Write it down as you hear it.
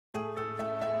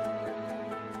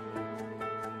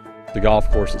The golf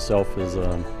course itself is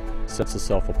sets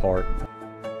itself apart.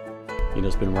 You know,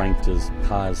 it's been ranked as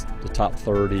high as the top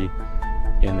 30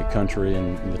 in the country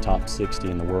and in the top 60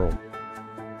 in the world.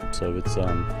 So it's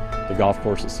the golf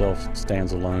course itself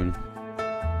stands alone.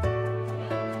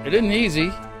 It isn't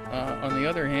easy. On the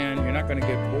other hand, you're not going to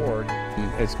get bored.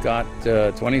 It's got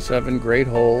 27 great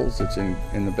holes. It's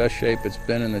in the best shape it's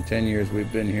been in the 10 years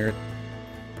we've been here.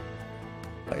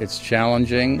 It's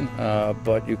challenging,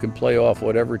 but you can play off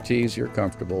whatever tees you're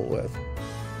comfortable with.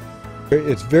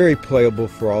 It's very playable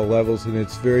for all levels, and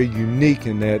it's very unique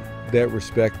in that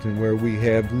respect, and where we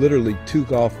have literally 2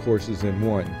 golf courses in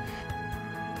one.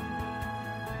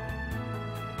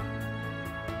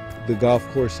 The golf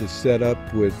course is set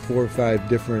up with 4 or 5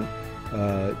 different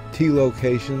tee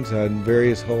locations on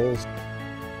various holes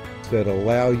that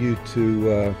allow you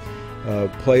to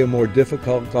play a more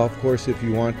difficult golf course if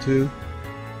you want to,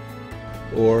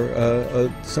 or a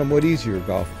somewhat easier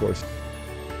golf course.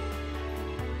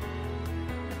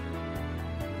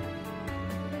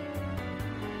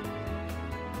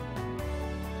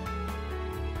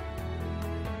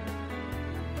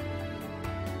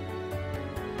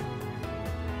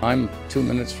 I'm 2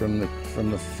 minutes from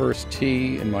the first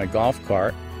tee in my golf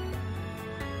cart.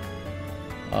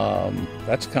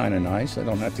 That's kind of nice. I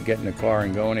don't have to get in the car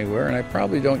and go anywhere, and I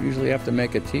probably don't usually have to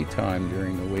make a tee time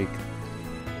during the week.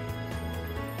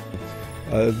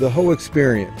 The whole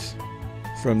experience,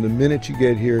 from the minute you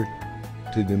get here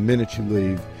to the minute you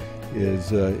leave,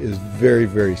 is very,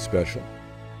 very special.